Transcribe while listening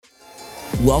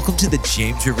Welcome to the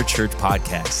James River Church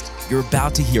podcast. You're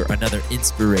about to hear another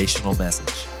inspirational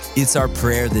message. It's our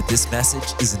prayer that this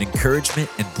message is an encouragement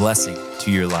and blessing to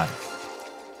your life.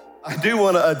 I do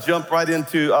want to jump right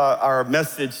into our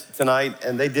message tonight,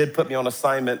 and they did put me on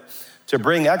assignment to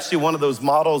bring actually one of those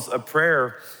models of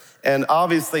prayer. And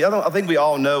obviously, I think we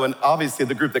all know, and obviously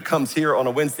the group that comes here on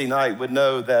a Wednesday night would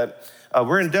know that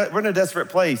we're in a desperate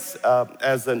place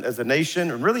as a nation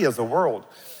and really as a world.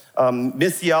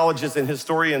 Missiologists and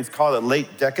historians call it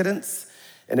late decadence.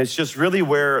 And it's just really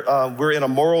where we're in a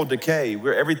moral decay,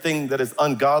 where everything that is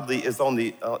ungodly is on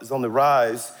the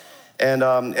rise.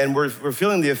 And we're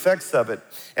feeling the effects of it.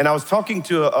 And I was talking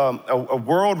to a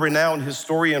world-renowned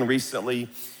historian recently,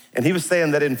 and he was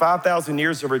saying that in 5,000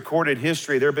 years of recorded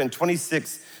history, there have been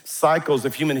 26 cycles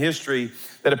of human history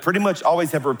that have pretty much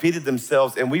always have repeated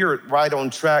themselves, and we are right on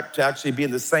track to actually be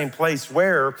in the same place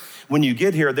where, when you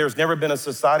get here, there's never been a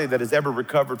society that has ever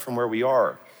recovered from where we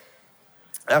are.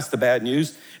 That's the bad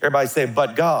news. Everybody say,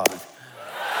 but God.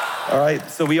 All right,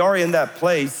 so we are in that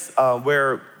place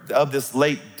where of this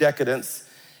late decadence,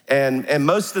 and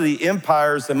most of the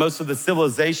empires and most of the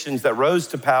civilizations that rose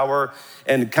to power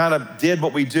and kind of did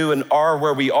what we do and are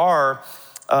where we are,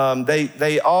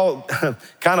 they all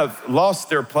kind of lost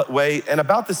their way, and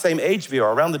about the same age we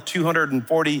are, around the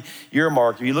 240-year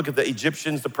mark. If you look at the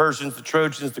Egyptians, the Persians, the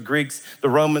Trojans, the Greeks, the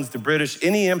Romans, the British,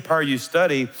 any empire you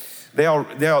study, they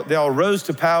all rose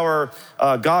to power.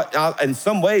 God, in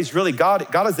some ways, really, God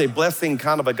is a blessing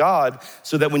kind of a God,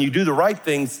 so that when you do the right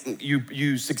things,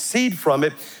 you succeed from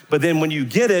it. But then when you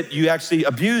get it, you actually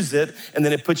abuse it, and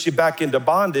then it puts you back into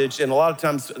bondage. And a lot of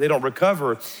times they don't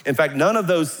recover. In fact, none of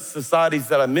those societies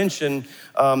that I mentioned,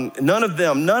 none of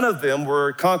them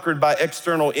were conquered by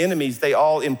external enemies. They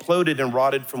all imploded and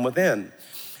rotted from within.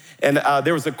 And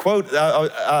there was a quote,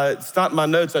 it's not in my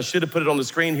notes, I should have put it on the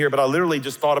screen here, but I literally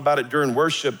just thought about it during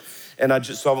worship, and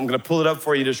so I'm gonna pull it up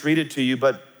for you, just read it to you.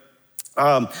 But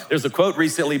there's a quote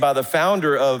recently by the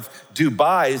founder of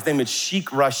Dubai. His name is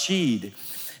Sheikh Rashid,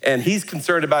 and he's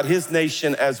concerned about his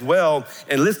nation as well.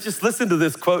 And let's just listen to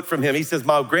this quote from him. He says,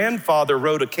 "My grandfather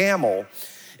rode a camel,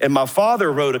 and my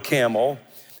father rode a camel,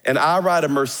 and I ride a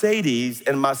Mercedes,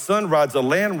 and my son rides a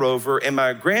Land Rover, and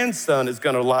my grandson is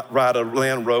gonna ride a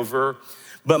Land Rover,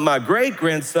 but my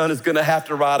great-grandson is gonna have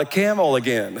to ride a camel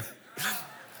again."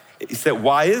 He said,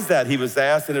 "Why is that?" he was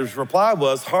asked, and his reply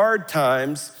was, "Hard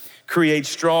times create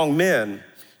strong men.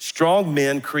 Strong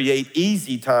men create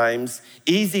easy times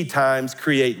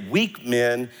create weak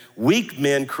men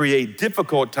create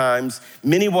difficult times.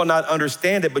 Many will not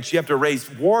understand it, but you have to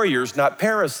raise warriors, not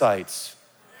parasites."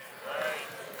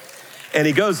 And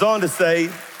he goes on to say,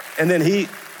 and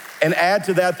add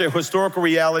to that the historical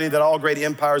reality that all great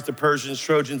empires, the Persians,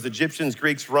 Trojans, Egyptians,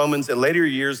 Greeks, Romans, and later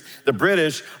years, the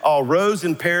British, all rose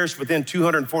and perished within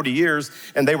 240 years,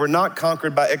 and they were not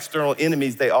conquered by external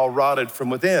enemies. They all rotted from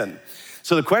within.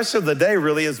 So the question of the day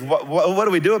really is, what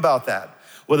do we do about that?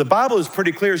 Well, the Bible is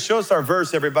pretty clear. Show us our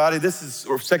verse, everybody. This is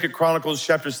 2 Chronicles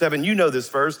chapter 7. You know this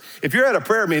verse. If you're at a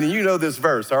prayer meeting, you know this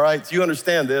verse, all right? So you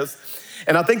understand this.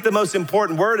 And I think the most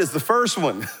important word is the first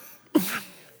one.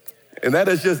 And that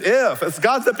is just if. It's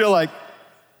God's up there like,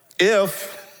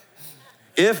 if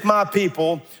my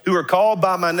people who are called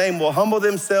by my name will humble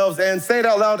themselves and say it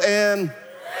out loud and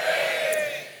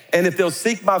if they'll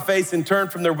seek my face and turn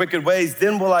from their wicked ways,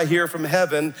 then will I hear from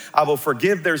heaven. I will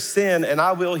forgive their sin and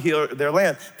I will heal their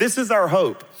land. This is our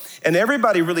hope. And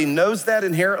everybody really knows that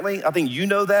inherently. I think you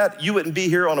know that. You wouldn't be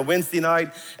here on a Wednesday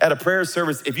night at a prayer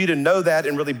service if you didn't know that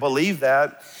and really believe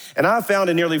that. And I found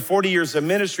in nearly 40 years of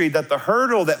ministry that the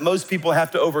hurdle that most people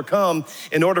have to overcome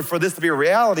in order for this to be a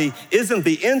reality isn't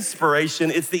the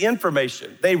inspiration, it's the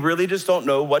information. They really just don't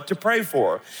know what to pray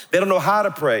for. They don't know how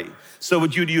to pray. So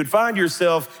you'd find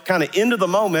yourself kind of into the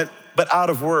moment, but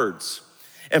out of words.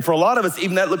 And for a lot of us,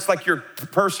 even that looks like your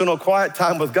personal quiet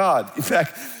time with God. In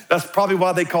fact, that's probably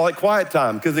why they call it quiet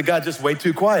time, because it got just way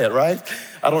too quiet, right?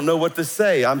 I don't know what to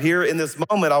say. I'm here in this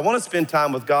moment. I want to spend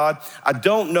time with God. I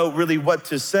don't know really what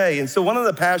to say. And so one of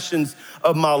the passions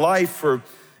of my life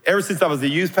ever since I was a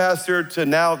youth pastor to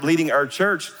now leading our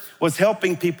church was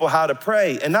helping people how to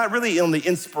pray, and not really on the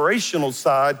inspirational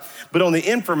side, but on the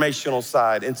informational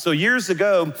side. And so years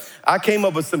ago, I came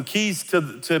up with some keys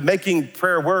to making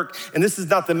prayer work, and this is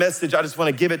not the message, I just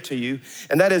wanna give it to you.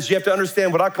 And that is, you have to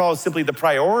understand what I call simply the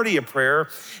priority of prayer.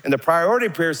 And the priority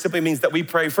of prayer simply means that we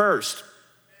pray first.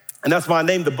 And that's why I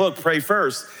named the book Pray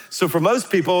First. So for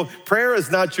most people, prayer is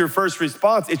not your first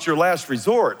response, it's your last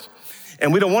resort.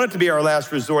 And we don't want it to be our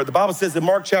last resort. The Bible says in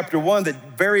Mark chapter 1 that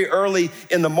very early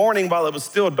in the morning, while it was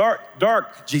still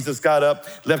dark, Jesus got up,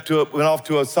 went off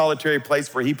to a solitary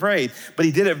place where he prayed. But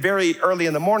he did it very early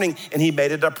in the morning, and he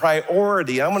made it a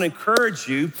priority. I want to encourage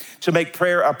you to make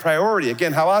prayer a priority.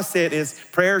 Again, how I say it is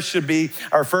prayer should be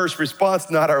our first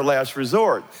response, not our last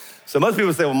resort. So most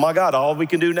people say, well, my God, all we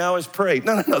can do now is pray.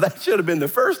 No, that should have been the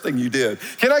first thing you did.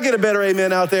 Can I get a better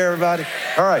amen out there, everybody?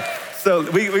 All right. So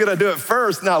we're gonna do it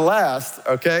first, not last,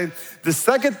 okay? The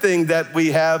second thing that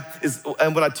we have is,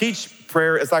 and when I teach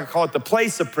prayer, is I call it the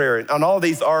place of prayer. And all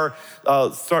these are,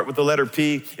 start with the letter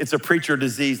P. It's a preacher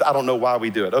disease. I don't know why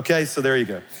we do it, okay? So there you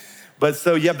go. But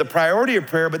so you have the priority of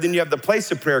prayer, but then you have the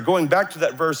place of prayer. Going back to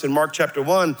that verse in Mark chapter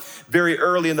 1, very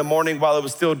early in the morning while it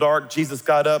was still dark, Jesus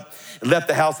got up and left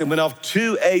the house and went off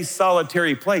to a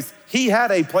solitary place. He had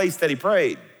a place that he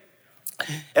prayed.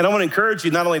 And I want to encourage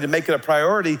you not only to make it a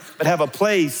priority, but have a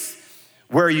place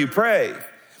where you pray.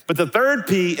 But the third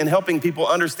P in helping people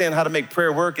understand how to make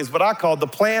prayer work is what I call the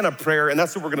plan of prayer, and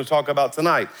that's what we're going to talk about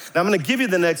tonight. Now, I'm going to give you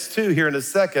the next two here in a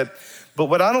second, but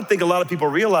what I don't think a lot of people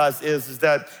realize is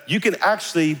that you can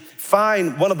actually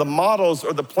find one of the models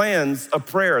or the plans of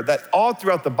prayer, that all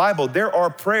throughout the Bible, there are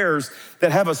prayers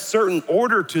that have a certain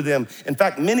order to them. In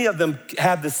fact, many of them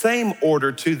have the same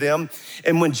order to them.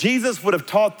 And when Jesus would have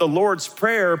taught the Lord's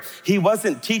Prayer, he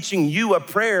wasn't teaching you a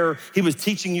prayer, he was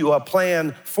teaching you a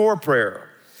plan for prayer.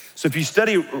 So if you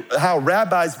study how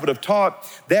rabbis would have taught,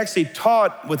 they actually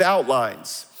taught with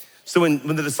outlines. So when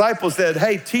the disciples said,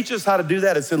 hey, teach us how to do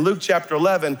that, it's in Luke chapter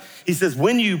 11. He says,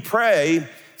 when you pray,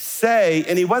 say,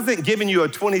 and he wasn't giving you a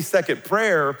 20-second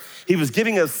prayer. He was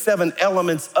giving us 7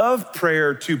 elements of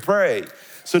prayer to pray.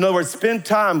 So in other words, spend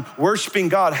time worshiping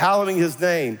God, hallowing his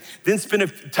name. Then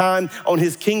spend time on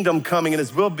his kingdom coming and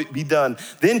his will be done.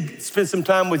 Then spend some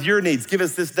time with your needs. Give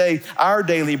us this day our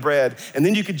daily bread. And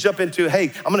then you could jump into,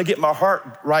 hey, I'm gonna get my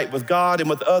heart right with God and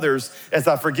with others as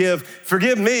I forgive.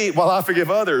 Forgive me while I forgive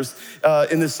others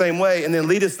in the same way. And then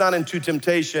lead us not into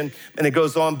temptation. And it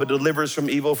goes on, but deliver us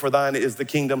from evil, for thine is the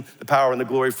kingdom, the power, and the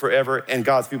glory forever. And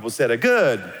God's people said,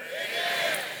 good.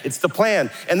 It's the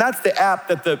plan. And that's the app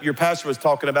that your pastor was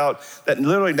talking about that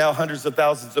literally now hundreds of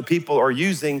thousands of people are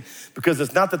using, because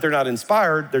it's not that they're not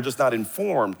inspired, they're just not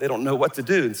informed. They don't know what to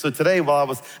do. And so today,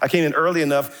 while I came in early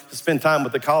enough to spend time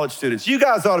with the college students. You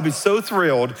guys ought to be so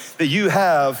thrilled that you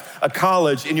have a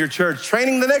college in your church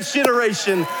training the next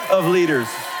generation of leaders.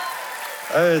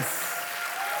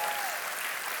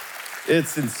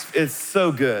 It's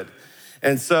so good.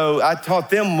 And so I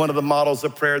taught them one of the models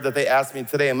of prayer that they asked me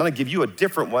today. I'm gonna give you a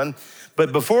different one.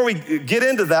 But before we get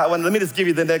into that one, let me just give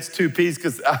you the next 2 P's,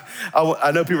 because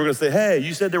I know people are gonna say, hey,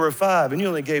 you said there were 5 and you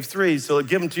only gave 3, so I'll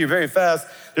give them to you very fast.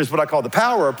 There's what I call the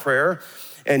power of prayer.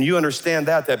 And you understand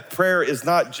that prayer is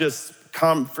not just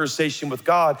conversation with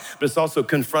God, but it's also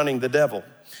confronting the devil.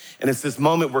 And it's this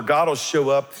moment where God will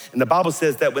show up. And the Bible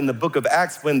says that in the book of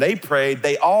Acts, when they prayed,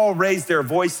 they all raised their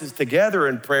voices together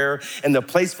in prayer, and the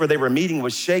place where they were meeting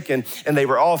was shaken, and they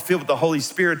were all filled with the Holy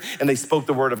Spirit, and they spoke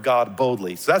the word of God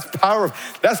boldly. So that's power.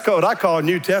 That's what I call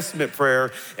New Testament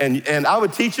prayer. And I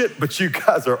would teach it, but you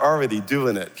guys are already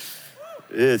doing it.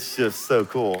 It's just so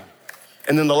cool.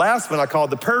 And then the last one I call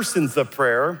the persons of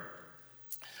prayer.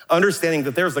 Understanding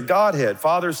that there's a Godhead,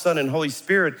 Father, Son, and Holy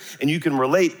Spirit, and you can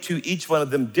relate to each one of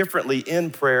them differently in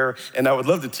prayer. And I would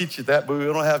love to teach you that, but we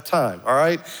don't have time, all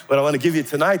right? What I want to give you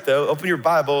tonight, though, open your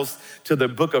Bibles to the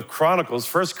book of Chronicles,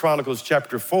 1 Chronicles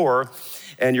chapter 4.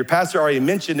 And your pastor already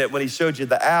mentioned it when he showed you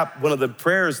the app, one of the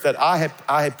prayers that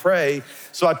I pray.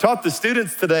 So I taught the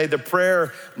students today the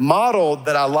prayer model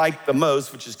that I like the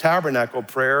most, which is tabernacle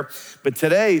prayer. But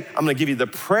today, I'm gonna give you the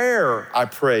prayer I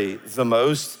pray the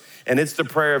most. And it's the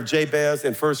prayer of Jabez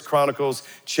in 1 Chronicles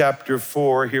chapter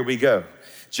 4. Here we go.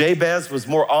 Jabez was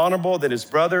more honorable than his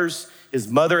brothers. His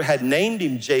mother had named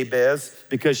him Jabez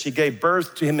because she gave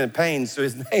birth to him in pain. So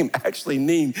his name actually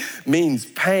means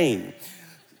pain.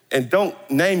 And don't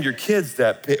name your kids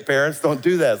that, parents. Don't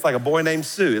do that. It's like a boy named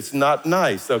Sue. It's not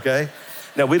nice, okay?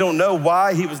 Now, we don't know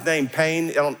why he was named Pain.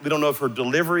 We don't know if her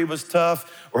delivery was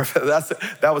tough or if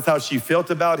that was how she felt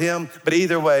about him. But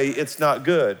either way, it's not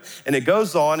good. And it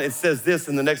goes on, it says this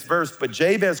in the next verse, but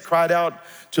Jabez cried out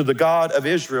to the God of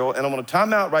Israel. And I want to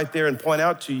time out right there and point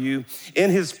out to you, in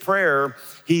his prayer,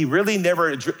 he really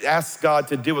never asked God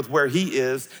to deal with where he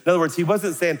is. In other words, he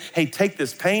wasn't saying, hey, take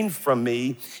this pain from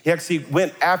me. He actually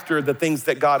went after the things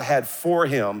that God had for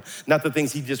him, not the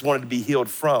things he just wanted to be healed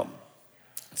from.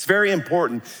 It's very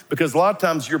important because a lot of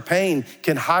times your pain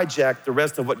can hijack the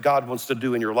rest of what God wants to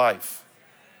do in your life.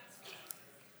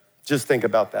 Just think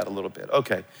about that a little bit.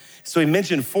 Okay, so he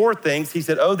mentioned 4 things. He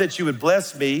said, oh, that you would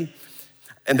bless me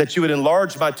and that you would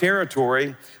enlarge my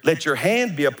territory. Let your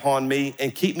hand be upon me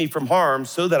and keep me from harm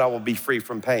so that I will be free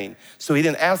from pain. So he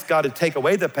didn't ask God to take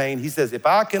away the pain. He says, if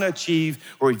I can achieve,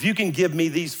 or if you can give me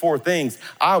these 4 things,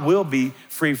 I will be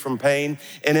free from pain.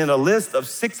 And in a list of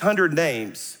 600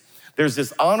 names, there's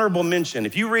this honorable mention.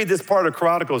 If you read this part of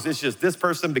Chronicles, it's just this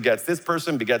person begets this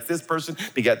person, begets this person,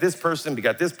 begat this person,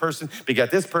 begat this person, begat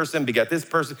this person, begat this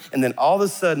person. And then all of a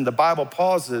sudden the Bible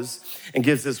pauses and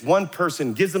gives this one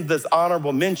person, gives him this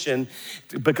honorable mention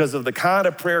because of the kind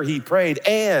of prayer he prayed,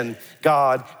 and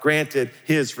God granted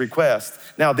his request.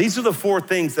 Now, these are the 4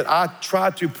 things that I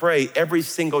try to pray every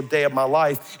single day of my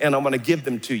life, and I'm gonna give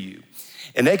them to you.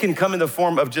 And they can come in the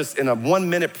form of just in a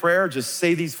 1-minute prayer, just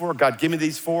say these 4, God, give me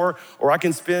these 4, or I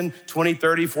can spend 20,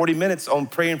 30, 40 minutes on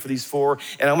praying for these 4,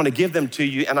 and I'm gonna give them to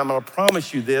you, and I'm gonna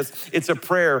promise you this, it's a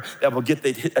prayer that will get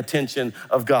the attention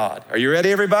of God. Are you ready,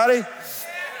 everybody? Yes.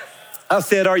 I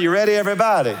said, are you ready,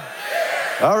 everybody?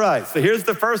 Yes. All right, so here's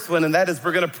the first one, and that is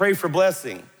we're gonna pray for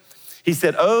blessing. He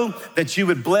said, oh, that you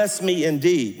would bless me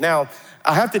indeed. Now,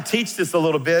 I have to teach this a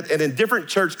little bit, and in different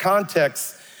church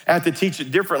contexts, I have to teach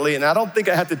it differently, and I don't think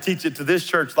I have to teach it to this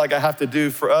church like I have to do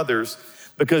for others,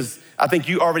 because I think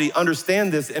you already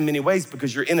understand this in many ways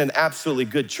because you're in an absolutely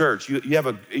good church. You have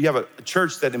a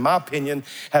church that, in my opinion,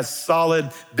 has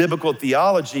solid biblical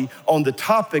theology on the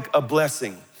topic of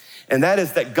blessing, and that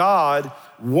is that God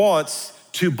wants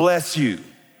to bless you.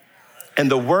 And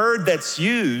the word that's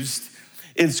used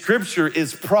in Scripture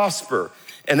is prosper,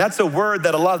 and that's a word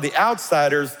that a lot of the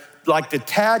outsiders like to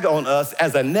tag on us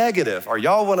as a negative. Are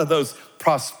y'all one of those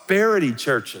prosperity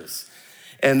churches?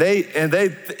 And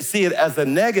they see it as a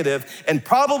negative, and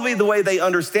probably the way they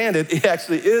understand it, it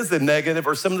actually is a negative,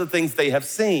 or some of the things they have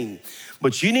seen.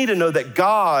 But you need to know that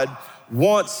God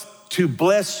wants to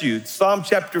bless you. Psalm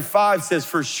chapter 5 says,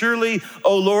 for surely,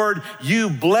 O Lord, you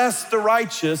bless the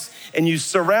righteous and you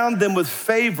surround them with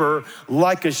favor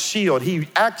like a shield. He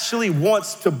actually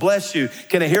wants to bless you.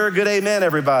 Can I hear a good amen,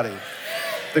 everybody?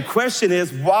 The question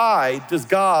is, why does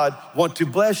God want to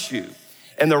bless you?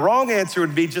 And the wrong answer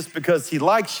would be just because he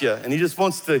likes you and he just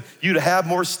wants you to have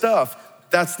more stuff.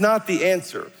 That's not the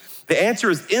answer. The answer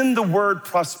is in the word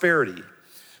prosperity.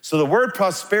 So the word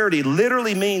prosperity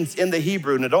literally means in the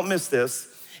Hebrew, now don't miss this,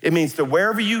 it means that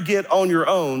wherever you get on your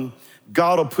own,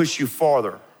 God will push you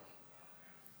farther.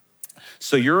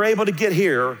 So you're able to get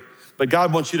here, but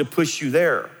God wants you to push you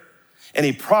there. And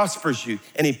he prospers you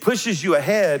and he pushes you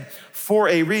ahead for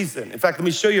a reason. In fact, let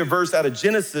me show you a verse out of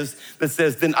Genesis that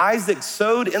says, then Isaac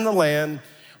sowed in the land,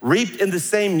 reaped in the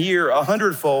same year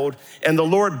 100-fold, and the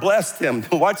Lord blessed him.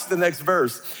 Watch the next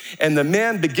verse. And the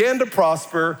man began to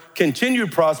prosper,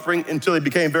 continued prospering until he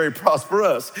became very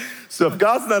prosperous. So if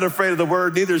God's not afraid of the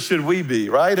word, neither should we be,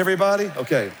 right, everybody?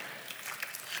 Okay.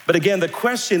 But again, the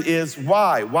question is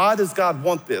why? Why does God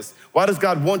want this? Why does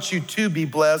God want you to be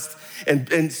blessed? And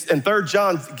 3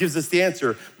 John gives us the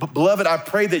answer. Beloved, I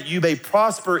pray that you may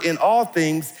prosper in all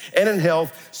things and in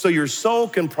health so your soul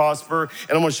can prosper.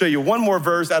 And I'm gonna show you one more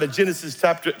verse out of Genesis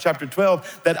chapter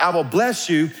 12 that I will bless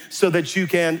you so that you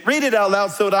can, read it out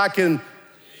loud so that I can.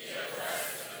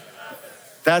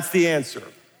 That's the answer.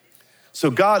 So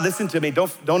God, listen to me,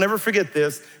 don't ever forget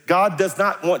this. God does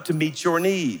not want to meet your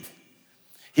need.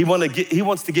 He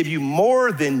wants to give you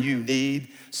more than you need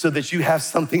so that you have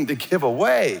something to give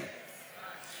away.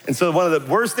 And so one of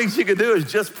the worst things you can do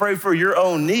is just pray for your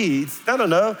own needs.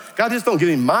 No. God, just don't give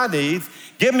me my needs.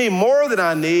 Give me more than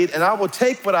I need, and I will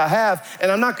take what I have,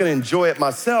 and I'm not gonna enjoy it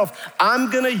myself.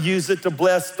 I'm gonna use it to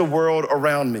bless the world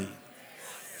around me.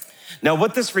 Now,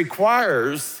 what this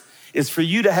requires is for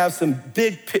you to have some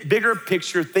bigger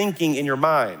picture thinking in your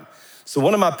mind. So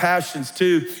one of my passions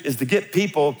too is to get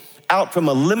people out from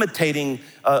a limiting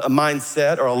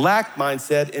mindset or a lack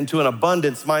mindset into an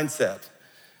abundance mindset.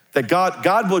 That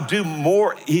God will do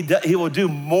more, he will do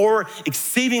more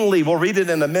exceedingly, we'll read it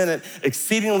in a minute,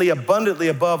 exceedingly abundantly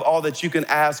above all that you can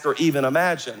ask or even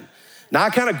imagine. Now, I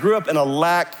kind of grew up in a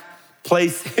lack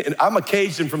place. I'm a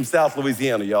Cajun from South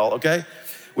Louisiana, y'all, okay?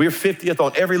 We're 50th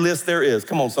on every list there is.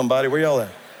 Come on, somebody, where y'all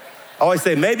at? I always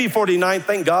say, maybe 49th,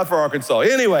 thank God for Arkansas.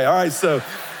 Anyway, all right, so,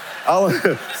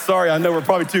 sorry, I know we're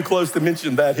probably too close to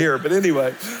mention that here, but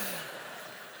anyway.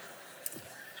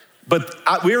 But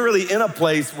we're really in a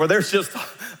place where there's just,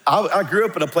 I grew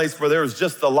up in a place where there was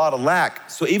just a lot of lack.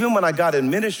 So even when I got in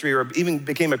ministry or even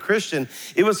became a Christian,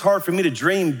 it was hard for me to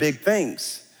dream big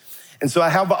things. And so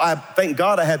I thank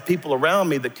God I had people around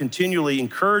me that continually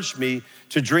encouraged me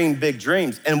to dream big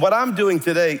dreams. And what I'm doing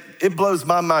today, it blows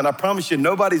my mind. I promise you,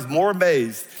 nobody's more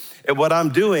amazed at what I'm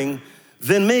doing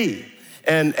than me.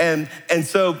 And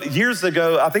so years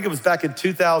ago, I think it was back in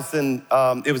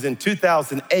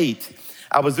 2008,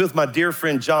 I was with my dear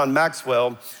friend, John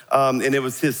Maxwell, and it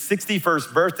was his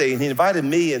 61st birthday, and he invited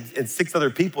me and 6 other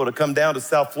people to come down to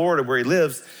South Florida where he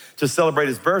lives to celebrate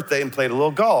his birthday and play a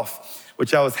little golf,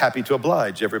 which I was happy to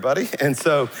oblige everybody. And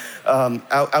so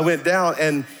I went down,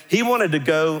 and he wanted to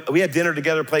go, we had dinner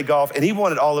together, play golf, and he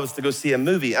wanted all of us to go see a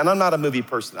movie. And I'm not a movie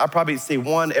person. I probably see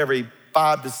one every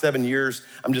 5 to 7 years.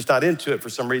 I'm just not into it for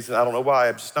some reason. I don't know why,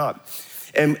 I'm just not.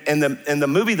 And the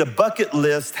movie, The Bucket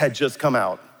List, had just come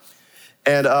out.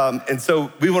 And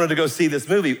so we wanted to go see this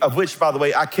movie, of which, by the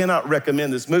way, I cannot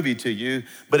recommend this movie to you,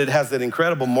 but it has an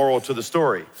incredible moral to the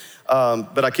story.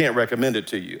 But I can't recommend it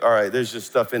to you. All right, there's just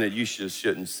stuff in it you just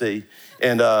shouldn't see.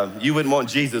 And you wouldn't want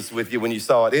Jesus with you when you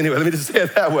saw it. Anyway, let me just say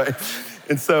it that way.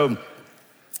 And so,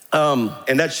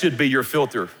 and that should be your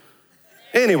filter.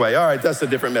 Anyway, all right, that's a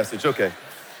different message, okay.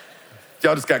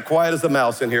 Y'all just got quiet as a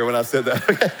mouse in here when I said that,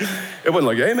 okay? It wasn't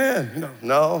like, amen,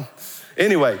 no.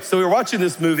 Anyway, so we were watching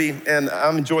this movie, and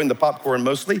I'm enjoying the popcorn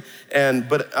mostly.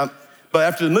 But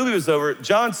after the movie was over,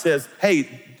 John says, "Hey,"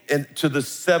 and to the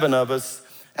 7 of us,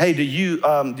 "Hey, do you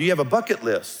have a bucket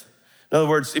list?" In other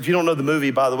words, if you don't know the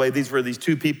movie, by the way, these were these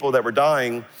 2 people that were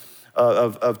dying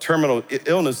of terminal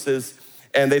illnesses,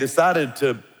 and they decided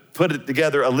to put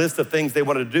together a list of things they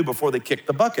wanted to do before they kicked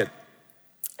the bucket.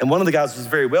 And one of the guys was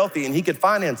very wealthy, and he could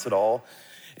finance it all.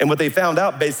 And what they found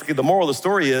out, basically, the moral of the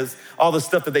story is all the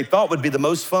stuff that they thought would be the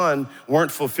most fun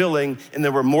weren't fulfilling, and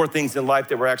there were more things in life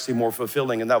that were actually more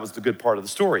fulfilling, and that was the good part of the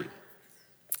story.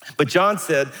 But John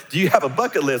said, "Do you have a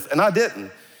bucket list?" And I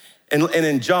didn't. And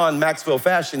in John Maxwell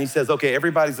fashion, he says, "Okay,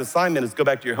 everybody's assignment is go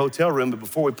back to your hotel room, but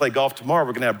before we play golf tomorrow,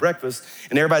 we're gonna have breakfast,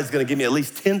 and everybody's gonna give me at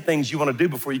least 10 things you wanna do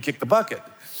before you kick the bucket."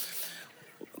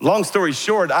 Long story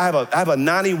short, I have a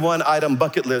 91 item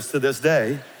bucket list to this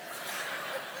day.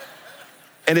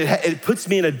 And it puts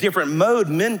me in a different mode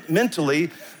mentally,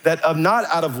 that I'm not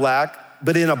out of lack,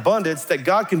 but in abundance, that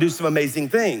God can do some amazing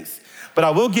things. But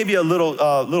I will give you a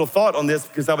little thought on this,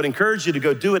 because I would encourage you to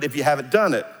go do it if you haven't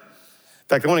done it. In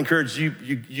fact, I want to encourage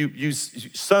you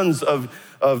sons of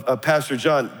Pastor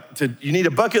John, you need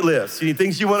a bucket list. You need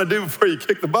things you want to do before you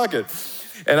kick the bucket.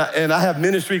 And I have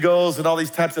ministry goals and all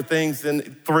these types of things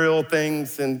and thrill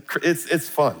things, and it's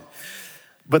fun.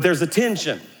 But there's a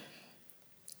tension.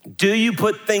 Do you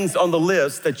put things on the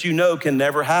list that you know can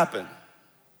never happen?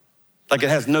 Like it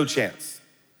has no chance?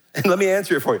 And let me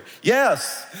answer it for you.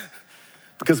 Yes,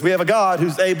 because we have a God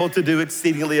who's able to do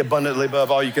exceedingly abundantly above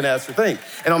all you can ask or think.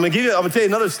 And I'm gonna tell you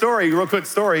another story, real quick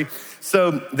story.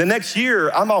 So the next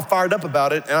year, I'm all fired up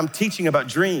about it, and I'm teaching about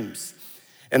dreams.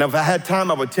 And if I had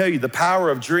time, I would tell you the power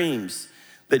of dreams.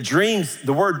 That dreams,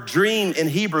 the word dream in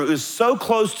Hebrew is so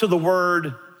close to the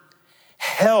word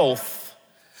health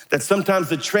that sometimes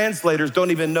the translators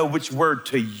don't even know which word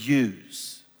to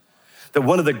use. That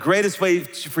one of the greatest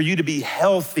ways for you to be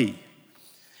healthy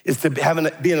is to be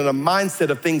in a mindset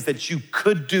of things that you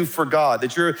could do for God,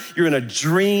 that you're in a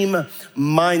dream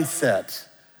mindset.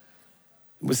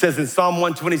 It says in Psalm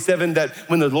 127 that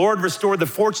when the Lord restored the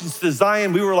fortunes to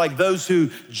Zion, we were like those who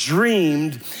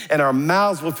dreamed, and our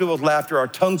mouths were filled with laughter, our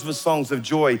tongues with songs of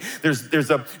joy.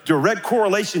 There's a direct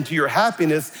correlation to your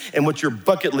happiness and what your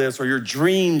bucket list or your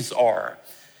dreams are.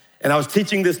 And I was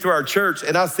teaching this to our church,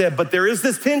 and I said, but there is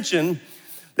this tension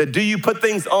that do you put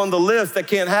things on the list that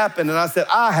can't happen? And I said,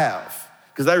 I have,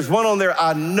 because there's one on there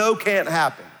I know can't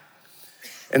happen.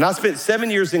 And I spent 7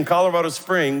 years in Colorado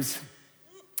Springs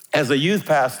as a youth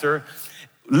pastor,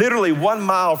 literally 1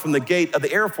 mile from the gate of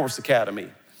the Air Force Academy.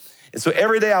 And so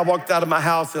every day I walked out of my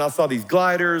house and I saw these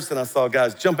gliders and I saw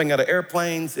guys jumping out of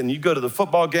airplanes, and you go to the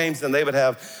football games and they would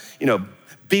have,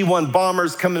 B-1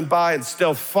 bombers coming by and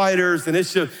stealth fighters, and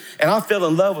I fell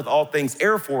in love with all things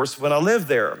Air Force when I lived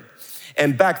there.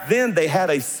 And back then they had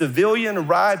a civilian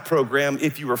ride program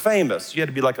if you were famous. You had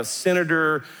to be like a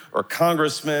senator or a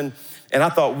congressman. And I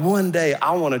thought one day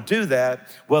I want to do that.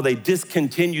 Well, they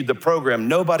discontinued the program.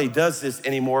 Nobody does this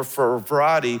anymore for a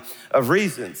variety of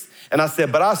reasons. And I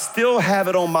said, but I still have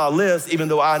it on my list, even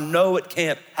though I know it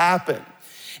can't happen.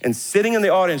 And sitting in the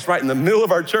audience right in the middle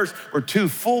of our church were 2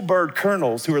 full bird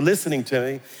colonels who were listening to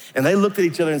me. And they looked at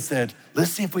each other and said,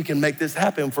 let's see if we can make this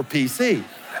happen for PC.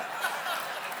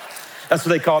 That's what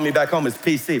they call me back home, is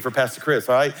PC for Pastor Chris,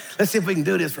 all right? Let's see if we can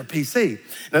do this for PC.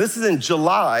 Now, this is in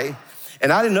July,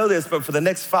 and I didn't know this, but for the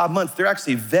next 5 months, they're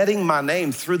actually vetting my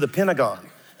name through the Pentagon.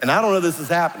 And I don't know this is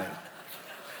happening.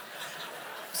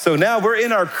 So now we're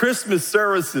in our Christmas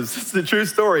services. It's a true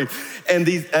story.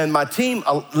 And my team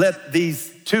let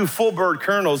these 2 full bird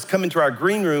colonels come into our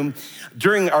green room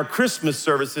during our Christmas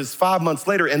services 5 months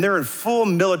later, and they're in full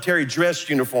military dress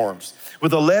uniforms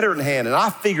with a letter in hand. And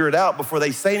I figure it out before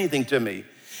they say anything to me.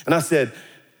 And I said,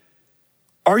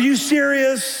 Are you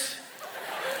serious?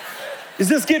 Is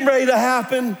this getting ready to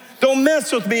happen? Don't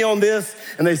mess with me on this.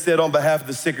 And they said, on behalf of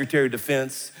the Secretary of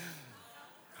Defense,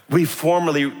 we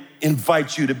formally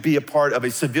invite you to be a part of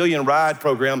a civilian ride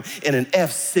program in an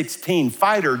F-16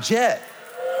 fighter jet.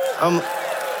 And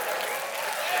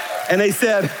they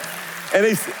said,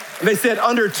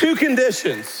 under two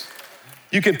conditions,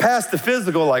 you can pass the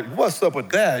physical. Like, what's up with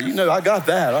that? You know, I got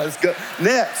that. Let's go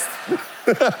next.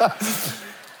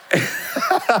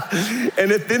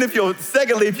 And if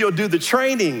you'll do the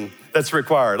training that's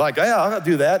required. Like, yeah, I'll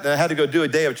do that. And I had to go do a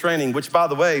day of training, which, by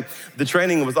the way, the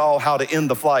training was all how to end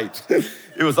the flight.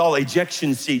 It was all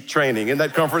ejection seat training. Isn't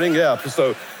that comforting? Yeah.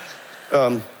 So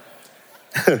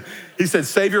he said,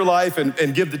 save your life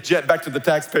and give the jet back to the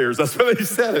taxpayers. That's what he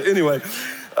said. Anyway,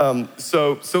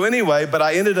 but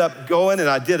I ended up going and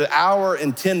I did 1 hour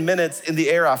and 10 minutes in the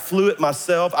air. I flew it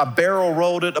myself. I barrel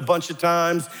rolled it a bunch of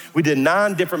times. We did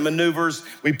 9 different maneuvers.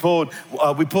 We pulled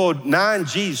 9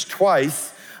 G's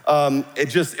twice. I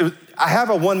have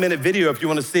a 1-minute video if you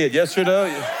want to see it. Yes or no?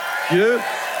 You do?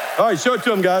 All right, show it to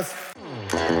them, guys.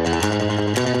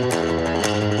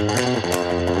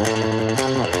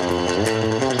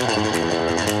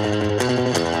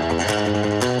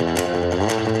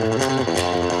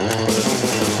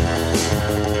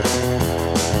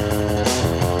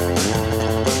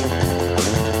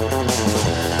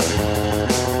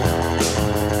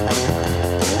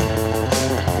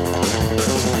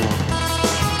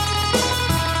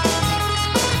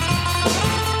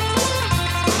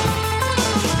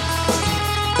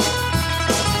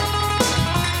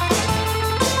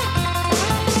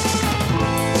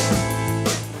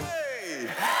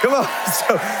 Come on.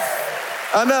 So,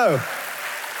 I know.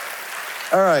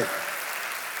 All right.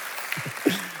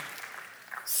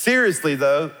 Seriously,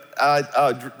 though,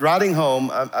 riding home,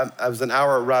 I was an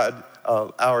hour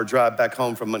drive back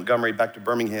home from Montgomery back to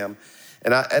Birmingham.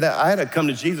 And I had a come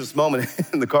to Jesus moment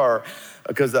in the car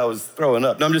because I was throwing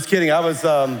up. No, I'm just kidding.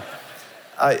 I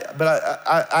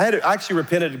had actually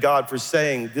repented to God for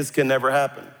saying this can never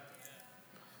happen.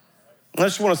 And I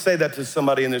just want to say that to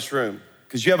somebody in this room.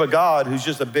 Because you have a God who's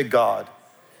just a big God.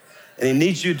 And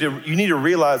you need to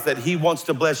realize that he wants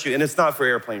to bless you. And it's not for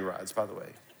airplane rides, by the way.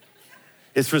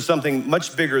 It's for something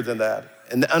much bigger than that.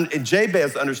 And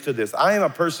Jabez understood this. I am a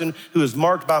person who is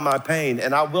marked by my pain,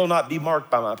 and I will not be marked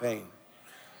by my pain.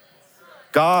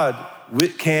 God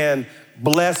can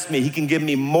bless me. He can give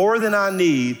me more than I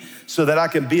need so that I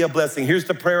can be a blessing. Here's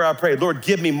the prayer I prayed. Lord,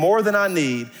 give me more than I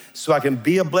need so I can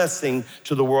be a blessing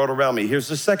to the world around me. Here's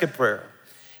the second prayer.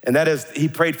 And that is, he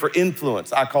prayed for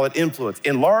influence. I call it influence.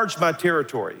 Enlarge my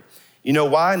territory. You know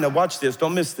why? Now watch this,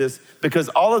 don't miss this, because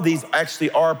all of these actually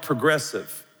are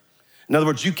progressive. In other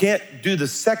words, you can't do the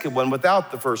second one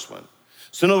without the first one.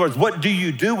 So in other words, what do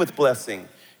you do with blessing?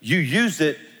 You use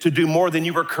it to do more than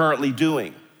you are currently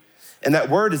doing. And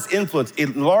that word is influence.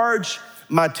 Enlarge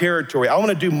my territory. I want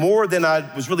to do more than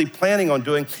I was really planning on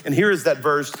doing. And here is that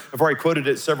verse. I've already quoted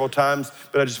it several times,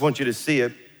 but I just want you to see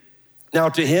it. Now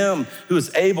to him who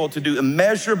is able to do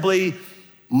immeasurably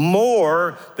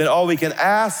more than all we can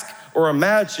ask or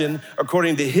imagine,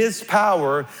 according to his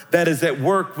power that is at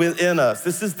work within us.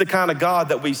 This is the kind of God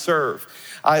that we serve.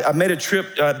 I made a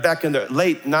trip back in the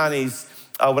late 90s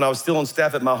when I was still on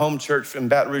staff at my home church in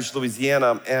Baton Rouge,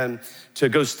 Louisiana, and to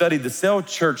go study the cell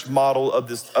church model of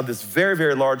this very,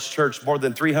 very large church, more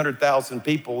than 300,000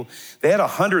 people. They had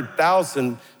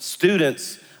 100,000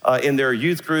 students in their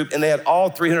youth group, and they had all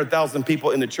 300,000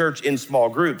 people in the church in small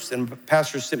groups. And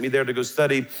pastors sent me there to go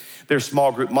study their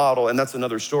small group model, and that's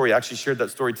another story. I actually shared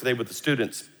that story today with the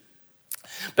students.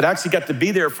 But I actually got to be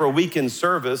there for a weekend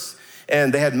service,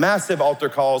 and they had massive altar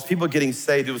calls, people getting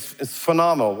saved. It's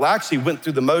phenomenal. I actually went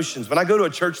through the motions. When I go to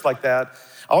a church like that,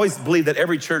 I always believe that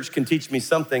every church can teach me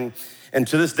something. And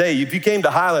to this day, if you came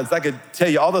to Highlands, I could tell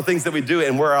you all the things that we do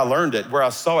and where I learned it, where I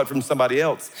saw it from somebody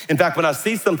else. In fact, when I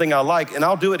see something I like, and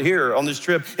I'll do it here on this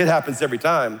trip, it happens every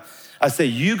time. I say,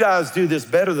 you guys do this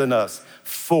better than us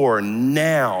for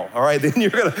now, all right? Then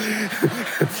you're gonna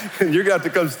have to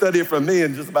come study it from me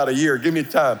in just about a year. Give me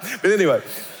time. But anyway,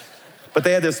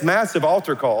 they had this massive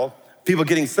altar call, people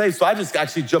getting saved. So I just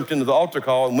actually jumped into the altar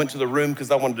call and went to the room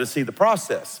because I wanted to see the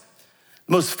process.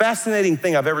 The most fascinating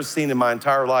thing I've ever seen in my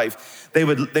entire life, they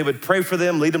would pray for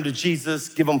them, lead them to Jesus,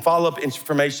 give them follow-up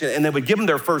information, and they would give them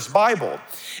their first Bible.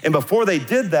 And before they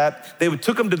did that, they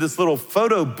took them to this little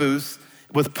photo booth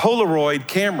with Polaroid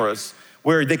cameras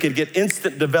where they could get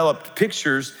instant developed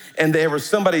pictures. And there was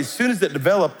somebody, as soon as it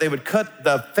developed, they would cut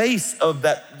the face of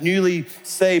that newly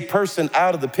saved person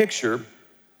out of the picture.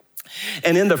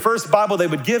 And in the first Bible they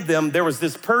would give them, there was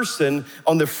this person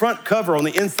on the front cover, on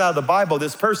the inside of the Bible,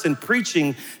 this person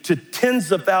preaching to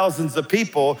tens of thousands of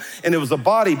people, and it was a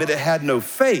body, but it had no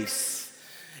face.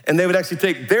 And they would actually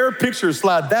take their picture,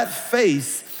 slide that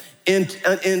face in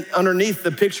underneath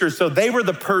the picture, so they were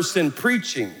the person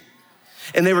preaching.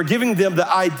 And they were giving them the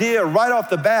idea right off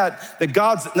the bat that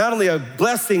God's not only a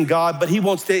blessing God, but he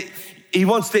wants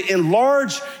to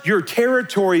enlarge your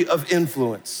territory of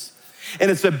influence. And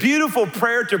it's a beautiful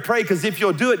prayer to pray, because if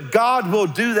you'll do it, God will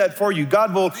do that for you.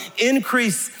 God will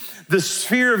increase the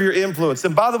sphere of your influence.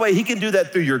 And by the way, he can do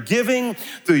that through your giving,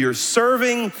 through your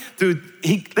serving,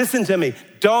 listen to me,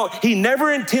 he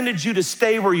never intended you to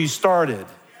stay where you started,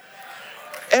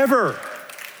 ever.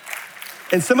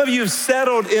 And some of you have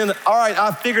settled in, all right,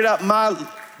 I figured out my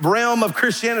realm of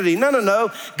Christianity. No.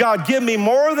 God, give me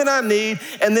more than I need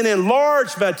and then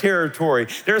enlarge my territory.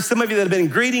 There are some of you that have been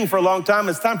greeting for a long time.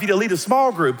 It's time for you to lead a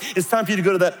small group. It's time for you to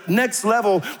go to that next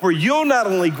level where you'll not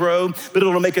only grow, but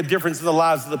it'll make a difference in the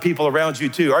lives of the people around you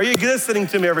too. Are you listening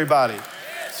to me, everybody?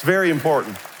 It's very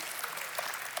important.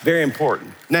 Very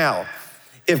important. Now,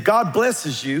 if God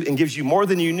blesses you and gives you more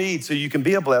than you need so you can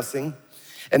be a blessing,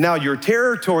 and now your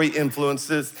territory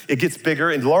influences, it gets bigger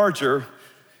and larger,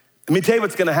 let me tell you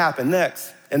what's gonna happen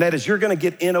next, and that is you're gonna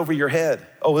get in over your head.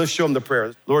 Oh, let's show them the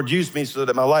prayer. Lord, use me so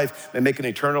that my life may make an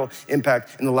eternal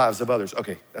impact in the lives of others.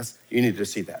 Okay, you need to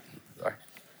see that.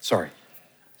 Sorry.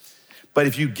 But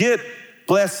if you get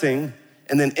blessing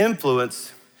and then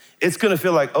influence, it's gonna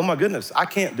feel like, oh my goodness, I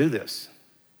can't do this.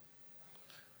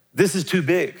 This is too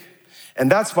big. And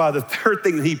that's why the third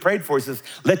thing that he prayed for, he says,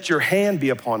 let your hand be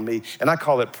upon me, and I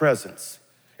call it presence.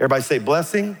 Everybody say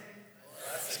blessing.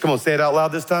 Come on, say it out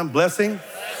loud this time. Blessing,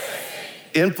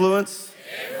 influence,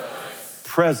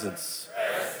 presence.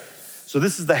 So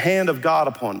this is the hand of God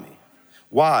upon me.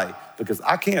 Why? Because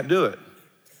I can't do it.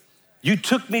 You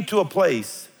took me to a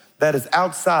place that is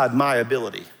outside my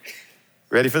ability.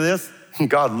 Ready for this?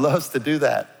 God loves to do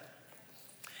that.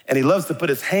 And he loves to put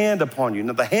his hand upon you.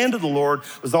 Now, the hand of the Lord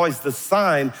was always the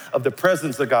sign of the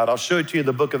presence of God. I'll show it to you in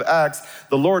the book of Acts.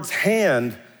 The Lord's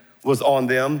hand was on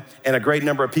them, and a great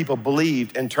number of people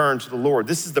believed and turned to the Lord.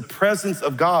 This is the presence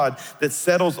of God that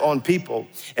settles on people.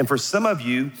 And for some of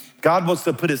you, God wants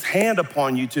to put his hand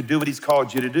upon you to do what he's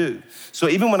called you to do. So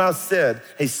even when I said,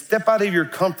 hey, step out of your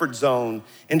comfort zone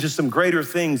into some greater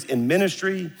things in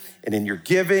ministry and in your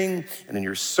giving and in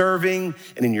your serving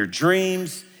and in your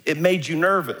dreams, it made you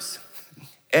nervous.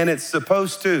 And it's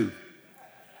supposed to.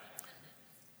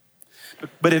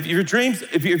 But if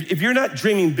you're not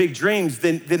dreaming big dreams,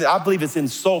 then I believe it's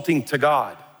insulting to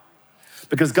God.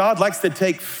 Because God likes to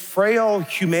take frail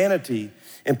humanity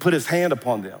and put his hand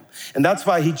upon them. And that's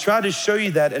why he tried to show you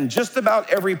that in just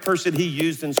about every person he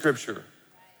used in scripture.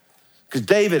 Because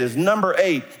David is number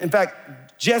 8. In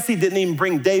fact, Jesse didn't even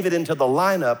bring David into the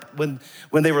lineup when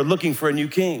they were looking for a new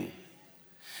king.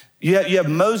 You have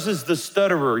Moses the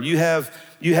stutterer. You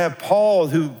have Paul,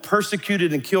 who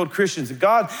persecuted and killed Christians. And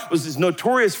God was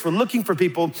notorious for looking for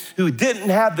people who didn't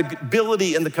have the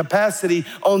ability and the capacity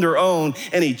on their own,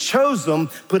 and he chose them,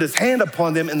 put his hand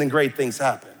upon them, and then great things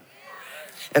happen.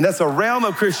 And that's a realm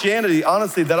of Christianity,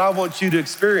 honestly, that I want you to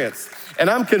experience.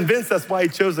 And I'm convinced that's why he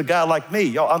chose a guy like me.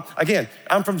 Y'all,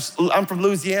 I'm from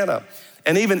Louisiana.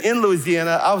 And even in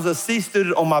Louisiana, I was a C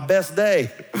student on my best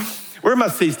day. Where are my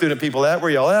C student people at? Where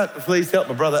y'all at? Please help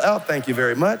my brother out. Thank you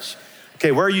very much.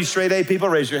 Okay, where are you straight A people?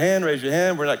 Raise your hand, raise your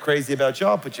hand. We're not crazy about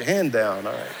y'all. Put your hand down,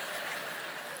 all right.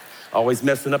 Always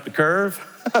messing up the curve.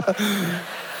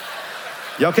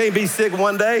 Y'all can't be sick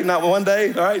one day, not one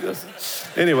day, all right?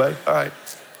 Anyway, all right.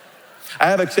 I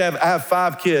have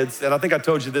 5 kids, and I think I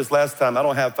told you this last time. I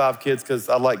don't have 5 kids because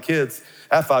I like kids.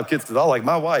 I have 5 kids because I like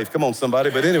my wife. Come on, somebody.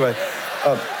 But anyway,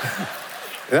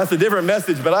 and that's a different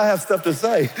message, but I have stuff to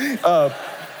say.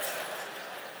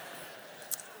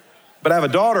 But I have a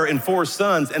daughter and 4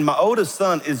 sons, and my oldest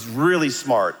son is really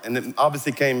smart. And it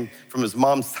obviously came from his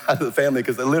mom's side of the family,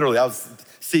 because I was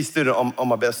a C student on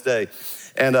my best day.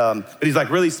 And but he's like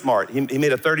really smart. He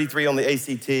made a 33 on the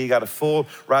ACT, got a full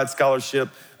ride scholarship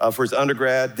for his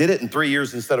undergrad, did it in 3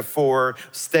 years instead of 4,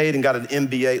 stayed and got an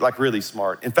MBA, like really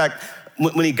smart. In fact,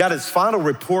 when he got his final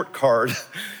report card,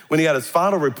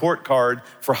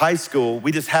 for high school,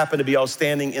 we just happened to be all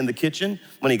standing in the kitchen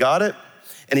when he got it.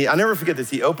 And I never forget this.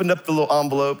 He opened up the little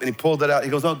envelope and he pulled it out. He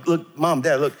goes, oh, look, Mom,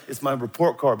 Dad, look, it's my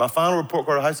report card, my final report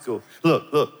card of high school.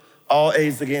 Look, all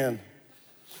A's again.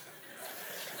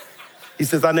 He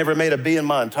says, I never made a B in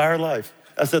my entire life.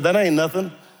 I said, that ain't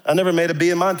nothing. I never made a B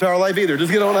in my entire life either.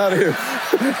 Just get on out of here.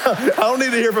 I don't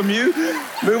need to hear from you.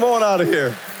 Move on out of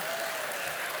here.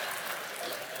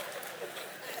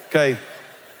 Okay.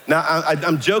 Now,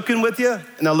 I'm joking with you,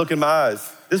 and now look in my eyes.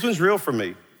 This one's real for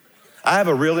me. I have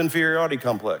a real inferiority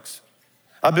complex.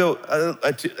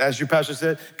 As your pastor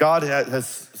said, God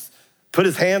has put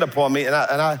his hand upon me, and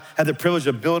I had the privilege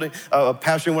of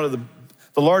pastoring one of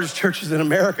the largest churches in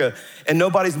America, and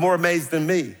nobody's more amazed than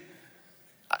me.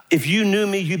 If you knew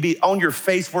me, you'd be on your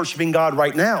face worshiping God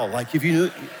right now. Like if you knew,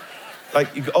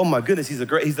 you go, oh my goodness, he's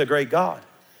a great God.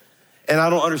 And I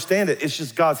don't understand it. It's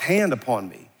just God's hand upon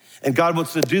me. And God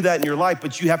wants to do that in your life,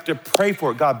 but you have to pray for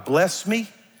it. God, bless me.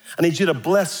 I need you to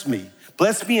bless me.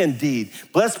 Bless me indeed.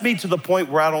 Bless me to the point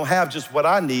where I don't have just what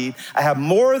I need. I have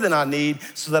more than I need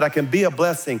so that I can be a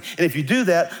blessing. And if you do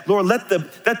that, Lord, let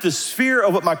the sphere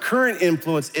of what my current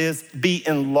influence is be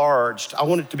enlarged. I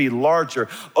want it to be larger.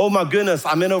 Oh my goodness,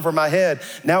 I'm in over my head.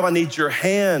 Now I need your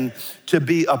hand to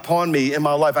be upon me in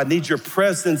my life. I need your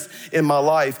presence in my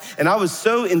life. And I was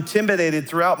so intimidated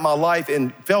throughout my life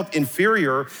and felt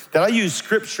inferior that I used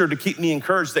scripture to keep me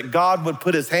encouraged that God would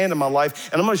put his hand in my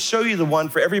life. And I'm gonna show you the one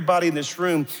for everybody in this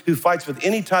room who fights with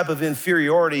any type of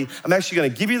inferiority. I'm actually gonna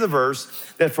give you the verse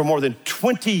that for more than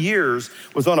 20 years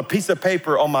was on a piece of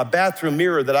paper on my bathroom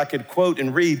mirror that I could quote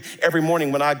and read every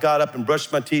morning when I got up and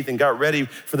brushed my teeth and got ready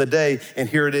for the day. And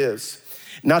here it is.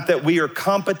 Not that we are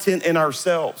competent in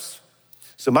ourselves.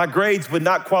 So my grades would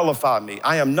not qualify me.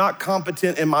 I am not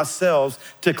competent in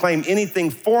myself to claim anything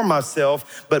for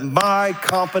myself, but my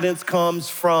competence comes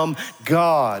from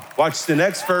God. Watch the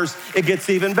next verse, it gets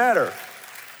even better.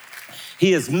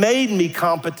 He has made me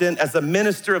competent as a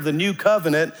minister of the new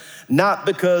covenant, not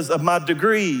because of my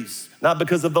degrees, not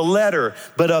because of the letter,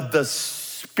 but of the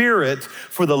Spirit.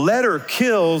 For the letter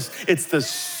kills, it's the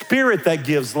Spirit that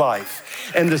gives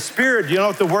life. And the Spirit, you know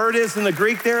what the word is in the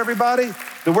Greek there, everybody?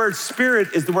 The word Spirit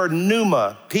is the word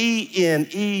pneuma,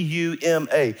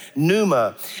 P-N-E-U-M-A,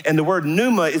 pneuma. And the word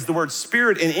pneuma is the word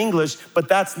spirit in English, but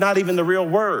that's not even the real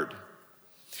word.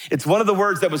 It's one of the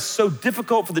words that was so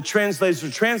difficult for the translators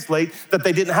to translate that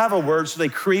they didn't have a word, so they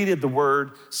created the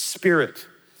word Spirit.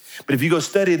 But if you go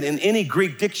study it in any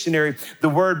Greek dictionary, the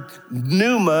word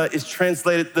pneuma is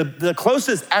translated, the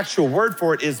closest actual word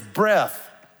for it is breath.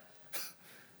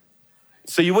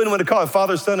 So you wouldn't want to call it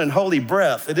Father, Son, and Holy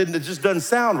Breath. It just doesn't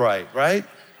sound right?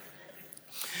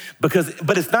 But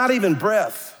it's not even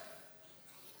breath.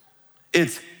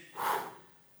 It's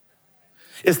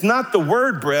not the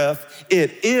word breath,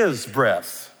 it is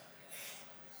breath.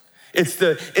 It's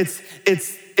the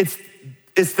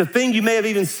thing you may have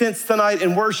even sensed tonight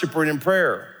in worship or in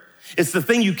prayer. It's the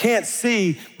thing you can't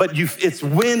see, but it's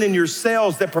wind in your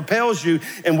sails that propels you.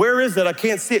 And where is it? I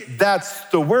can't see it. That's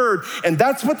the word. And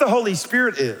that's what the Holy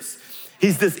Spirit is.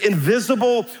 He's this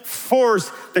invisible force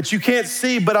that you can't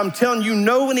see, but I'm telling you,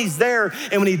 know when he's there.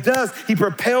 And when he does, he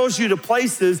propels you to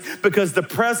places because the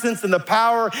presence and the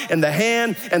power and the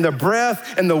hand and the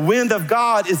breath and the wind of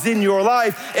God is in your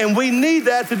life. And we need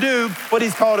that to do what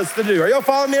he's called us to do. Are y'all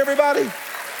following me, everybody?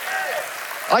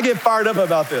 I get fired up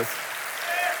about this.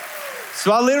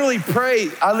 So I literally pray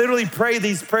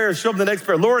these prayers. Show up the next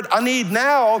prayer. Lord, I need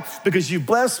now, because you've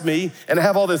blessed me and I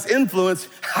have all this influence,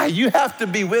 you have to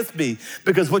be with me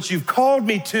because what you've called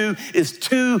me to is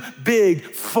too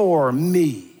big for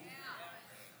me.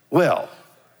 Well,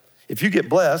 if you get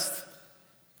blessed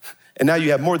and now you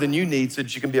have more than you need so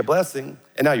that you can be a blessing,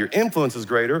 and now your influence is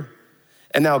greater,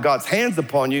 and now God's hand's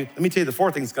upon you, let me tell you the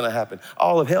fourth thing that's gonna happen.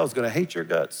 All of hell is gonna hate your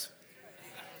guts.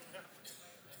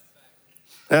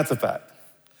 That's a fact.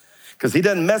 Because he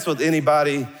doesn't mess with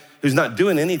anybody who's not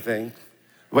doing anything.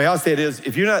 The way I say it is,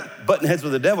 if you're not butting heads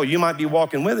with the devil, you might be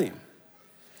walking with him.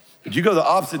 But you go the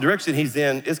opposite direction he's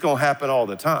in, it's gonna happen all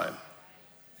the time.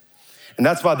 And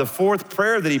that's why the fourth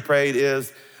prayer that he prayed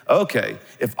is, okay,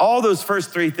 if all those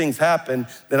first three things happen,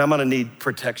 then I'm gonna need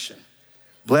protection.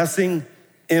 Blessing,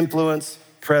 influence,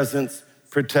 presence,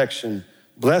 protection.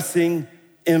 Blessing,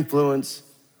 influence,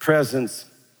 presence,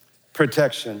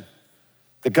 protection.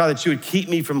 That God, that you would keep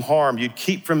me from harm, you'd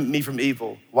keep me from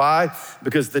evil. Why?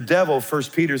 Because the devil, 1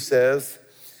 Peter says,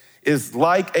 is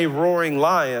like a roaring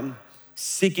lion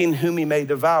seeking whom he may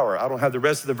devour. I don't have the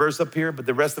rest of the verse up here, but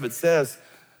the rest of it says,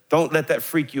 don't let that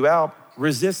freak you out.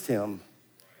 Resist him.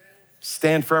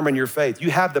 Stand firm in your faith.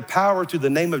 You have the power through the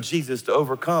name of Jesus to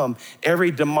overcome every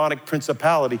demonic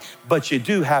principality, but you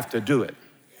do have to do it.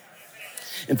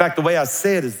 In fact, the way I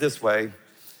say it is this way.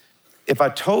 If I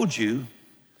told you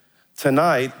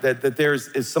tonight that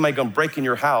is somebody gonna break in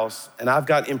your house, and I've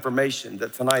got information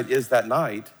that tonight is that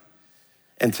night,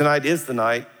 and tonight is the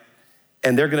night,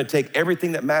 and they're gonna take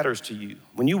everything that matters to you.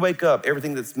 When you wake up,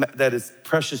 everything that is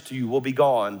precious to you will be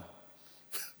gone.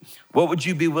 What would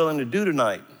you be willing to do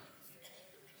tonight?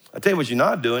 I tell you what you're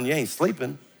not doing, you ain't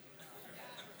sleeping.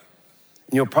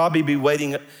 And you'll probably be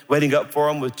waiting up for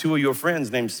them with two of your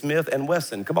friends named Smith and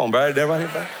Wesson. Come on, brother,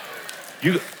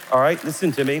 everybody. All right,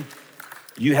 listen to me.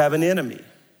 You have an enemy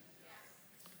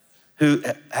who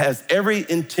has every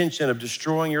intention of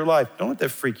destroying your life. Don't let that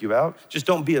freak you out. Just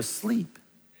don't be asleep.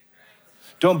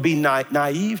 Don't be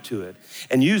naive to it.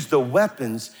 And use the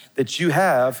weapons that you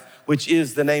have, which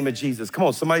is the name of Jesus. Come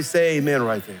on, somebody say amen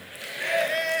right there.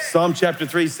 Psalm chapter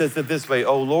 3 says it this way,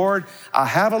 "Oh Lord, I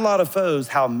have a lot of foes.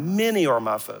 How many are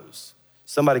my foes?"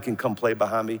 Somebody can come play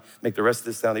behind me, make the rest of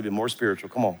this sound even more spiritual.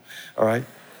 Come on, all right?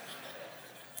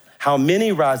 "How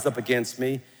many rise up against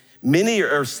me? Many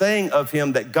are saying of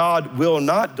him that God will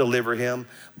not deliver him,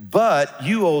 but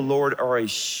you, O Lord, are a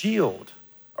shield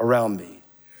around me.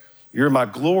 You're my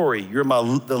glory. You're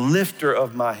the lifter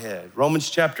of my head." Romans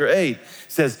chapter 8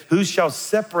 says, "Who shall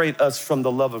separate us from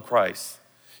the love of Christ?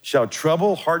 Shall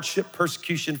trouble, hardship,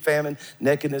 persecution, famine,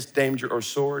 nakedness, danger, or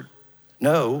sword?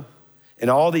 No, in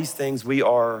all these things we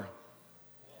are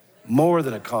more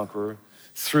than a conqueror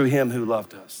through him who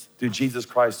loved us, through Jesus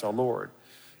Christ our Lord."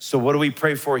 So what do we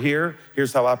pray for here?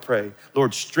 Here's how I pray.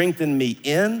 Lord, strengthen me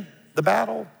in the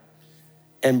battle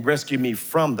and rescue me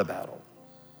from the battle.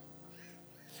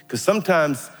 Because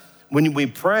sometimes when we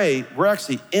pray, we're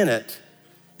actually in it.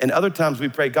 And other times we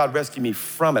pray, God, rescue me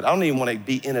from it. I don't even want to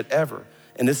be in it ever.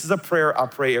 And this is a prayer I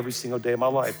pray every single day of my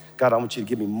life. God, I want you to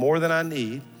give me more than I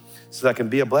need so that I can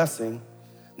be a blessing.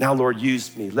 Now, Lord,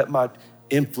 use me. Let my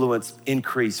influence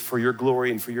increase for your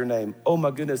glory and for your name. Oh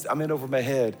my goodness, I'm in over my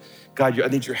head. God, I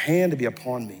need your hand to be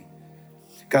upon me.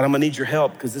 God, I'm gonna need your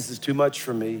help because this is too much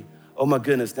for me. Oh my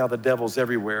goodness, now the devil's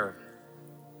everywhere.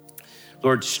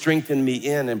 Lord, strengthen me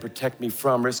in and protect me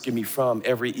from, rescue me from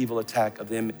every evil attack of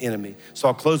the enemy. So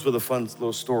I'll close with a fun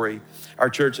little story. Our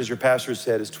church, as your pastor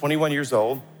said, is 21 years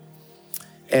old.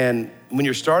 And when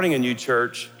you're starting a new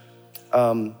church,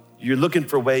 you're looking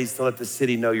for ways to let the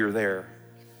city know you're there.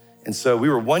 And so we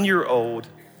were 1 year old,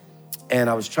 and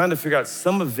I was trying to figure out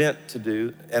some event to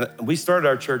do. And we started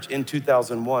our church in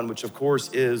 2001, which of course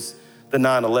is the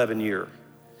 9/11 year.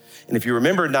 And if you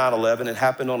remember 9/11, it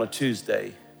happened on a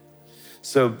Tuesday.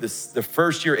 So the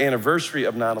first year anniversary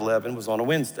of 9/11 was on a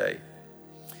Wednesday.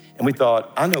 And we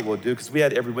thought, I know what we'll do, because we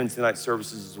had every Wednesday night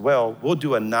services as well. We'll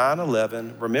do a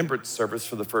 9/11 remembrance service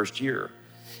for the first year.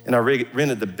 And I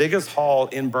rented the biggest hall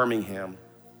in Birmingham,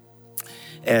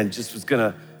 and just was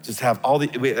gonna have all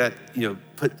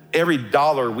put every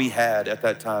dollar we had at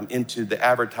that time into the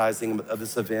advertising of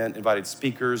this event, invited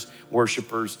speakers,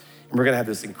 worshipers, and we're gonna have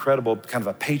this incredible kind of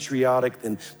a patriotic,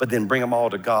 but then bring them all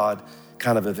to God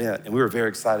kind of event. And we were very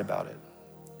excited about it.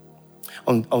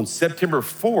 On September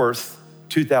 4th,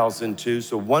 2002,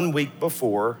 so 1 week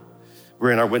before,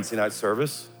 we're in our Wednesday night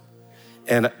service.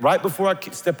 And right before I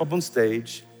step up on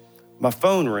stage, my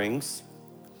phone rings,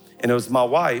 and it was my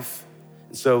wife.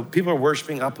 And so people are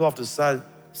worshiping. I pull off to the side,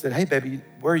 said, "Hey, baby,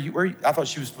 where are you? I thought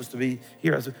she was supposed to be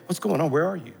here." I said, "What's going on? Where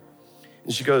are you?"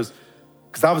 And she goes,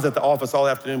 because I was at the office all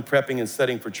afternoon prepping and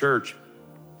studying for church.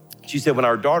 She said, when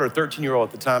our daughter, 13-year-old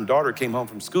at the time, daughter came home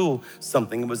from school,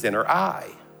 something was in her eye.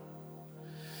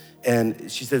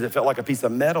 And she said it felt like a piece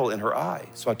of metal in her eye.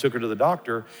 So I took her to the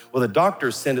doctor. Well, the doctor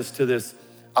sent us to this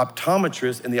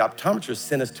optometrist, and the optometrist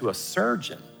sent us to a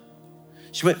surgeon.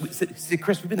 She said,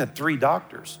 "Chris, we've been to 3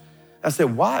 doctors." I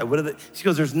said, "Why? What are they?" She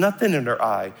goes, "There's nothing in her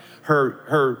eye.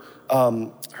 The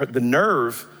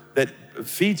nerve that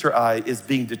feeds her eye is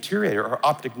being deteriorated. Her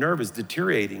optic nerve is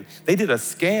deteriorating. They did a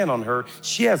scan on her.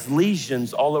 She has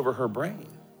lesions all over her brain."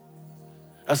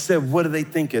 I said, "What do they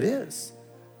think it is?"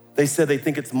 They said they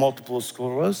think it's multiple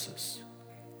sclerosis.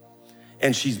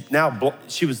 And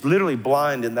she was literally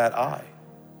blind in that eye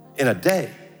in a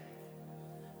day.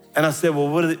 And I said, "Well,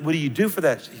 what do you do for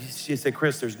that?" She said,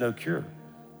 "Chris, there's no cure."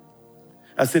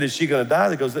 I said, "Is she gonna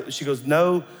die?" She goes,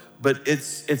 "No, but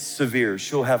it's severe.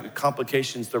 She'll have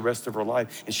complications the rest of her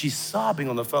life." And she's sobbing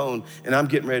on the phone, and I'm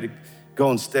getting ready to go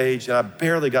on stage, and I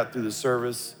barely got through the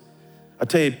service. I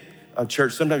tell you,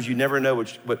 church, sometimes you never know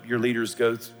what your leaders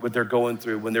what they're going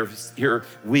through when they're here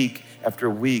week after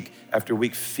week after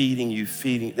week, feeding you.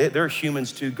 They're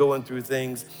humans too, going through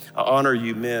things. I honor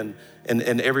you, men,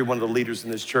 and every one of the leaders in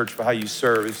this church for how you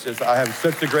serve. It's just, I have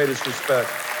such the greatest respect.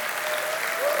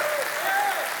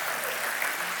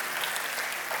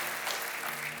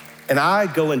 And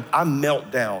I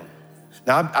melt down.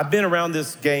 Now, I've been around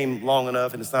this game long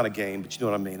enough, and it's not a game, but you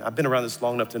know what I mean. I've been around this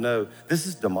long enough to know this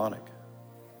is demonic.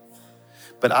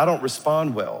 But I don't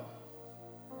respond well.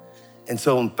 And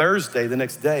so on Thursday, the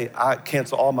next day, I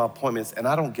cancel all my appointments, and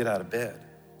I don't get out of bed.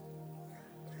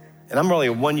 And I'm only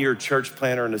a 1-year church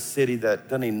planner in a city that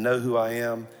doesn't even know who I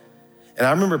am. And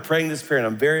I remember praying this prayer, and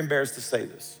I'm very embarrassed to say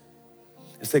this.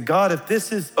 and say, God, if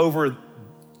this is over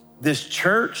this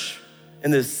church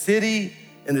and this city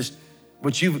and this,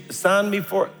 what you've assigned me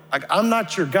for, like, I'm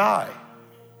not your guy.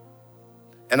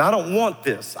 And I don't want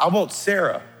this. I want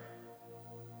Sarah.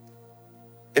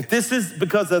 If this is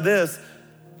because of this,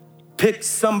 pick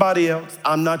somebody else.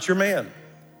 I'm not your man.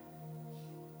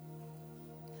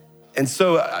 And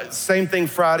so same thing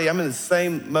Friday, I'm in the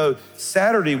same mode.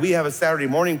 Saturday, we have a Saturday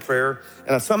morning prayer,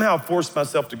 and I somehow forced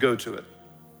myself to go to it.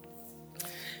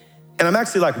 And I'm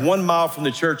actually like 1 mile from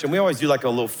the church, and we always do like a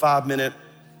little 5-minute,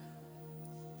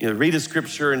 read a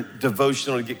scripture and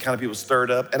devotional to get kind of people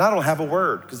stirred up. And I don't have a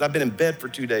word because I've been in bed for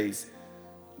 2 days,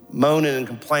 moaning and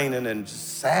complaining and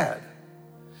just sad.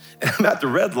 And I'm at the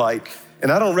red light,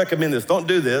 and I don't recommend this, don't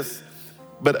do this,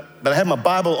 but I had my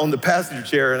Bible on the passenger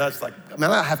chair, and I was like, man,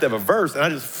 I have to have a verse, and I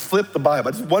just flipped the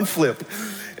Bible, just one flip,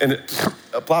 and it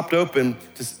plopped open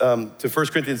to 1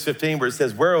 Corinthians 15, where it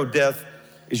says, where, O death,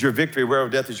 is your victory, where, O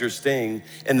death, is your sting.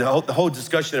 And the whole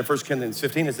discussion in 1 Corinthians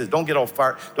 15, it says, don't get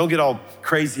all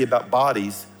crazy about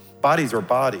bodies. Bodies are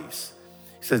bodies.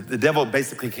 He says the devil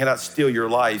basically cannot steal your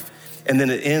life. And then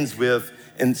it ends with,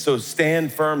 and so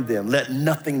stand firm then, let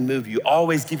nothing move you.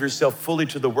 Always give yourself fully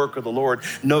to the work of the Lord,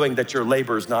 knowing that your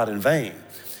labor is not in vain.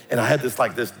 And I had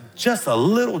this just a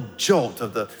little jolt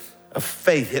of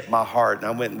faith hit my heart. And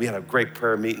I went and we had a great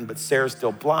prayer meeting, but Sarah's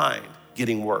still blind,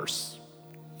 getting worse.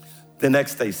 The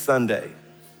next day, Sunday,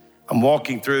 I'm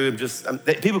walking through,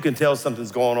 people can tell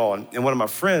something's going on. And one of my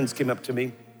friends came up to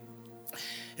me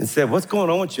and said, what's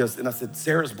going on with you? And I said,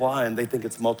 Sarah's blind. They think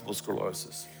it's multiple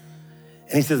sclerosis.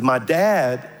 And he says, my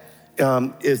dad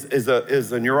is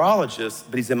a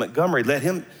neurologist, but he's in Montgomery. Let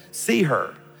him see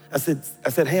her. I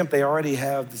said, Hamp, they already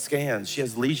have the scans. She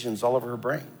has lesions all over her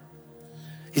brain.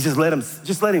 He says,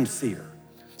 just let him see her.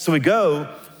 So we go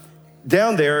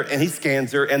down there and he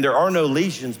scans her and there are no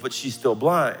lesions, but she's still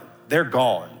blind. They're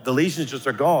gone. The lesions just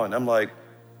are gone. I'm like,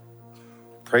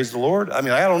 praise the Lord. I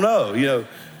mean, I don't know,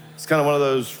 it's kind of one of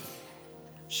those,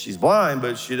 she's blind,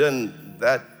 but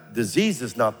that disease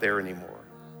is not there anymore.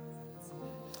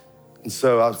 And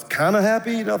so I was kind of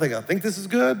happy, I think this is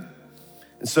good.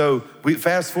 And so we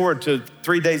fast forward to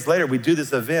 3 days later, we do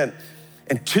this event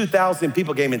and 2,000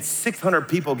 people came and 600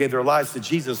 people gave their lives to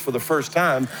Jesus for the first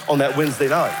time on that Wednesday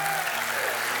night.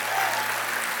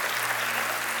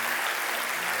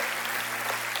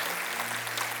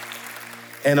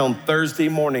 And on Thursday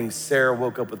morning, Sarah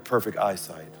woke up with perfect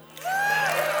eyesight.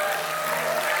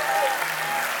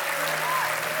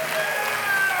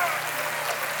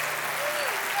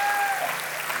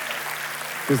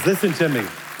 Because listen to me,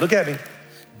 look at me.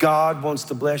 God wants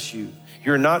to bless you.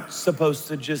 You're not supposed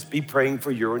to just be praying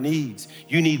for your needs.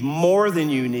 You need more than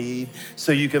you need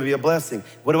so you can be a blessing.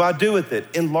 What do I do with it?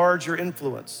 Enlarge your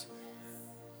influence.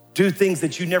 Do things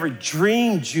that you never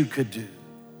dreamed you could do.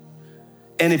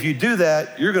 And if you do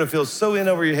that, you're gonna feel so in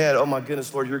over your head, oh my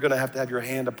goodness, Lord, you're gonna have your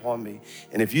hand upon me.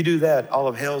 And if you do that, all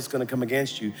of hell is gonna come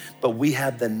against you. But we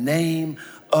have the name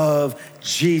of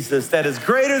Jesus that is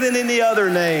greater than any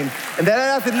other name. And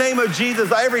that at the name of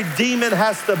Jesus, every demon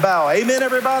has to bow. Amen,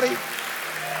 everybody?